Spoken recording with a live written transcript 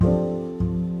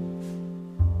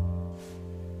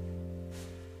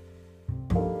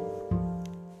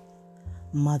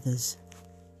Mothers,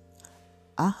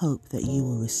 I hope that you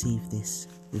will receive this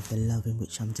with the love in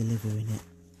which I'm delivering it.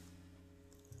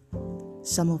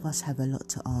 Some of us have a lot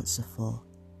to answer for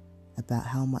about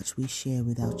how much we share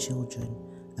with our children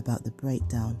about the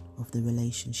breakdown of the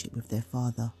relationship with their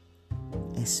father,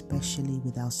 especially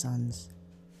with our sons.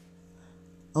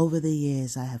 Over the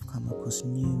years, I have come across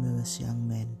numerous young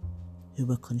men who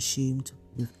were consumed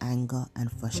with anger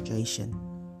and frustration.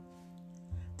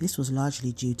 This was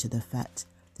largely due to the fact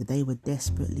that they were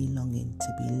desperately longing to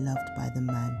be loved by the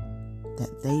man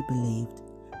that they believed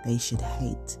they should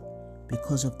hate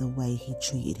because of the way he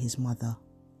treated his mother,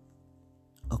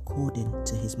 according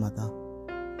to his mother.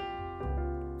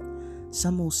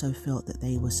 Some also felt that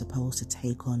they were supposed to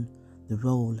take on the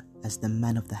role as the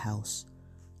man of the house,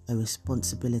 a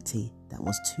responsibility that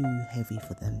was too heavy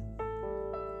for them.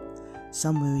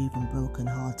 Some were even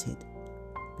broken-hearted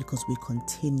because we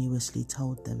continuously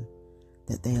told them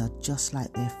that they are just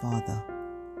like their father,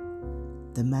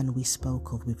 the man we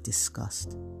spoke of with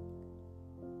disgust.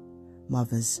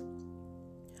 Mothers,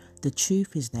 the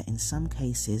truth is that in some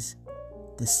cases,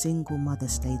 the single mother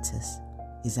status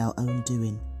is our own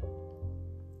doing.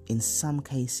 In some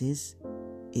cases,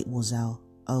 it was our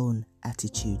own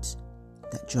attitudes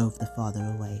that drove the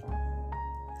father away.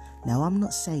 Now, I'm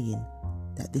not saying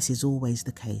that this is always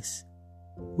the case.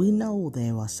 We know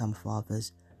there are some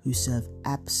fathers who serve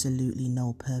absolutely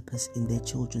no purpose in their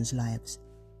children's lives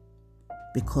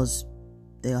because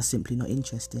they are simply not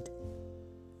interested.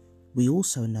 We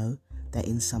also know that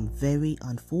in some very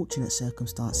unfortunate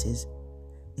circumstances,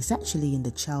 it's actually in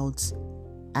the child's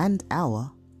and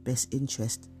our best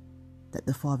interest that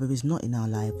the father is not in our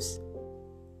lives.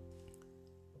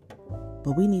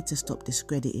 But we need to stop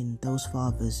discrediting those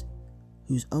fathers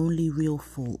whose only real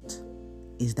fault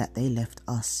is that they left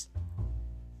us.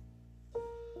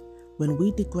 When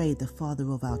we degrade the father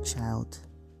of our child,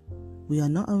 we are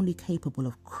not only capable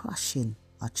of crushing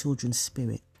our children's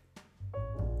spirit,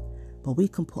 but we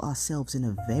can put ourselves in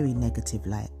a very negative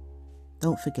light.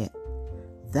 Don't forget,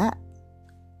 that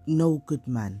no good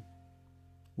man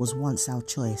was once our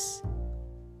choice.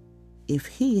 If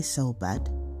he is so bad,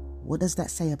 what does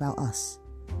that say about us?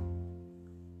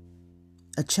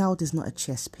 A child is not a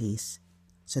chess piece,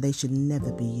 so they should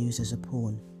never be used as a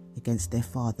pawn against their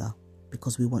father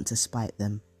because we want to spite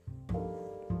them.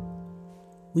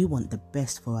 We want the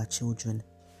best for our children,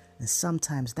 and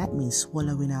sometimes that means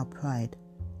swallowing our pride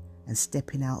and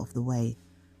stepping out of the way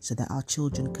so that our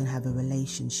children can have a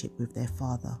relationship with their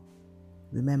father.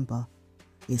 Remember,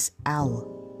 it's our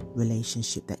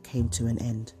relationship that came to an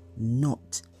end,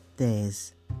 not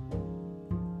theirs.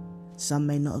 Some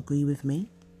may not agree with me,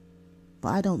 but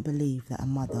I don't believe that a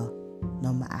mother,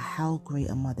 no matter how great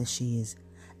a mother she is,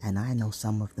 and I know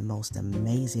some of the most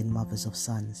amazing mothers of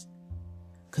sons,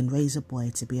 can raise a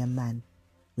boy to be a man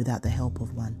without the help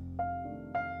of one.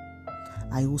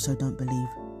 I also don't believe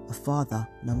a father,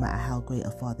 no matter how great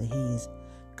a father he is,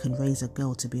 can raise a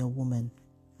girl to be a woman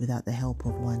without the help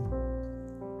of one.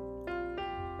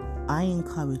 I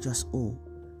encourage us all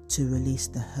to release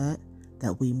the hurt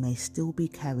that we may still be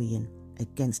carrying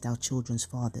against our children's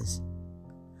fathers,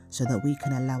 so that we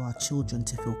can allow our children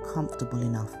to feel comfortable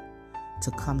enough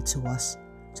to come to us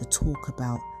to talk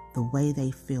about the way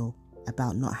they feel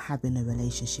about not having a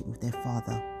relationship with their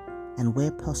father, and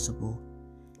where possible,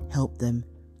 help them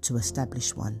to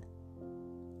establish one.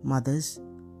 Mothers,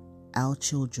 our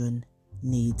children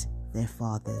need their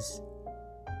fathers.